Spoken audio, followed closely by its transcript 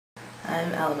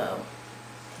I'm Alamo,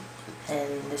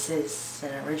 and this is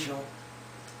an original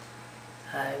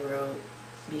I wrote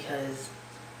because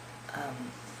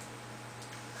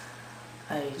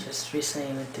I just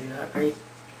recently went through heartbreak. I'm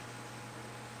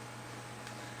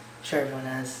sure everyone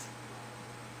has,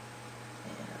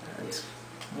 at least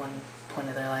one point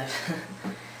of their life.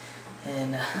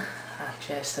 And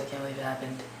actually I still can't believe it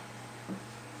happened.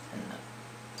 And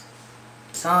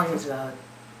the song is about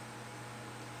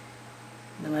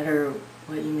no matter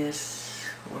what you miss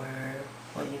or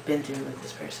what you've been through with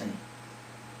this person,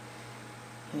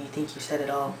 and you think you said it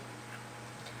all,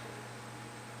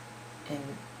 and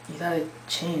you gotta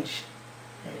change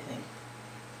everything.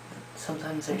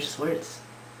 Sometimes they're just words,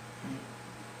 and they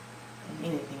don't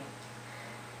mean anything.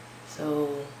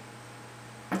 So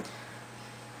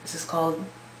this is called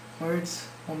Words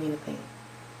Won't Mean a Thing.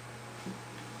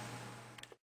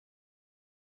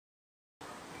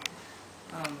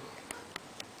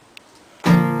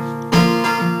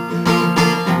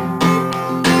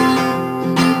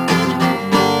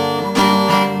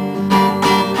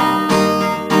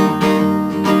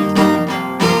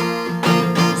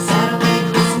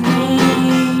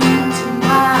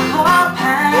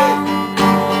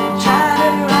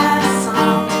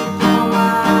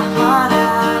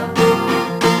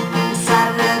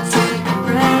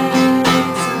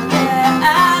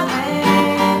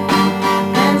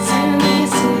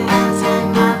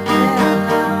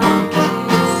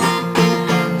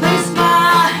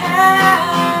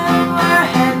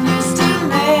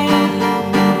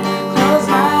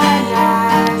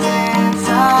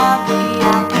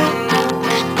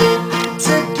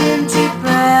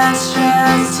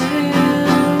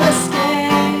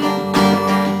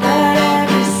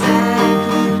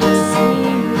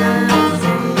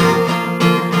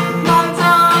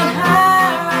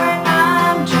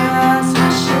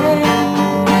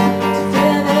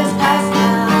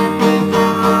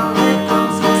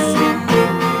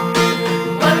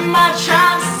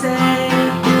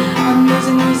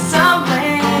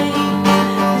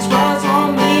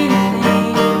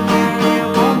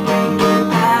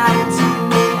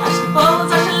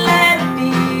 Let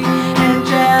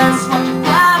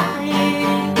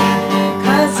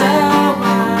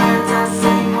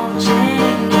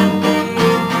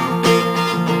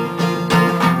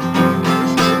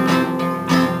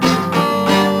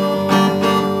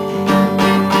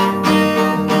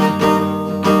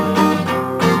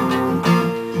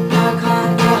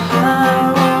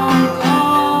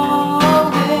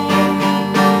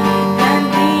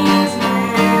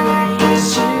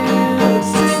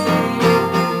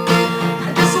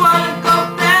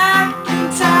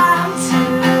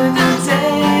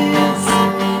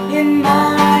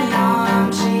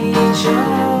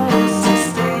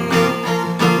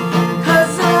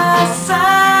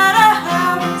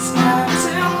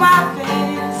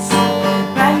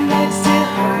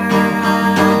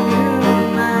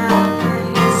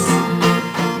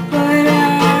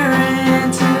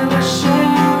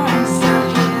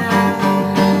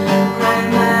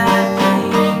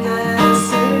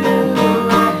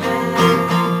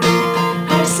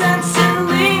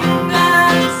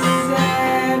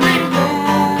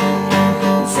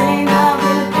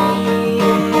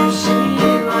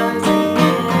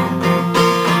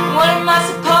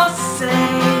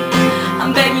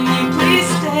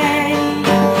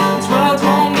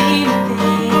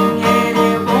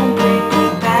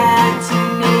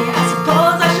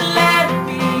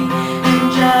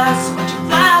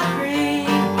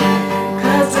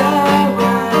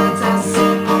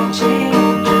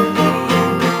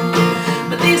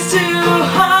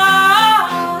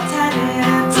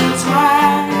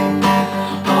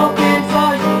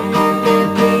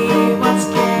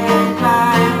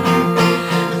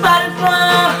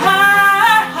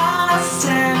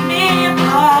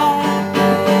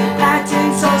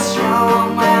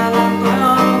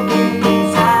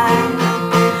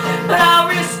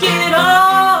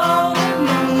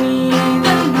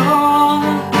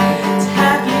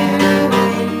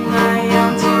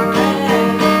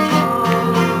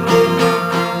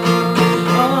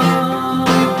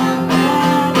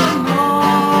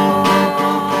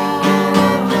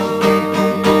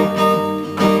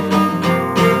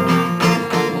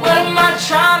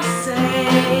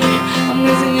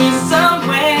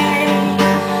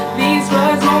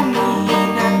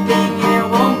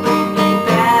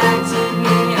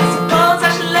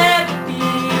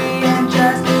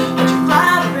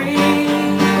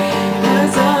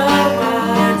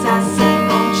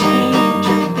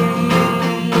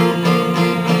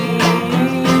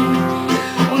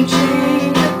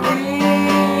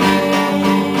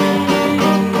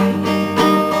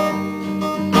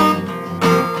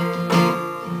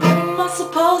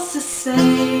to say.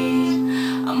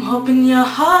 I'm hoping your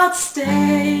heart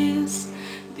stays.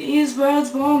 These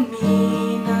words won't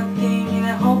mean a